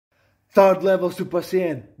Third level Super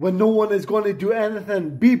Saiyan, when no one is going to do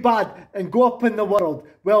anything, be bad and go up in the world.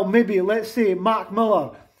 Well, maybe, let's say, Mark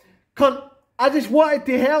Miller. Cunt, I just wanted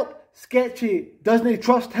to help. Sketchy doesn't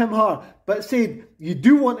trust him, her, but said, you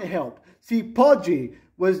do want to help. See, Podgy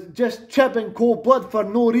was just chipping cold blood for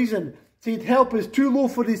no reason. Said help is too low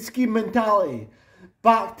for his scheme mentality.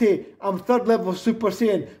 Back to, I'm third level Super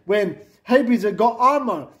Saiyan, when hybrids have got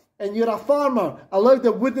armour and you're a farmer allowed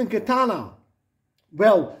a wooden katana.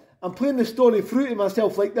 Well, I'm playing the story through to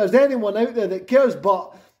myself like there's anyone out there that cares,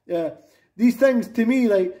 but these things to me,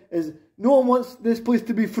 like, is no one wants this place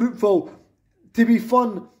to be fruitful, to be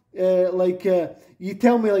fun. You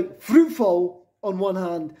tell me, like, fruitful on one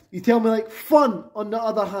hand, you tell me, like, fun on the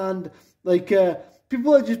other hand. Like,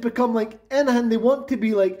 people have just become, like, anything they want to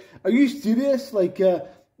be. Like, are you serious? Like,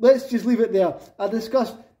 let's just leave it there. I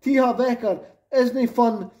discussed T. Harv Eker. Isn't he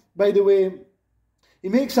fun, by the way? He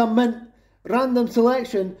makes a mint random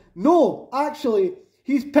selection. No, actually,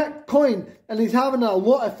 he's picked coin and he's having a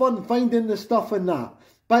lot of fun finding the stuff in that.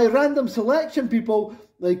 By random selection, people,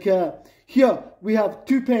 like, here we have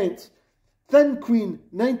 2 pence. Thin Queen,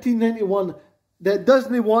 1991, that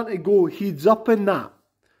doesn't want to go. He's up in that.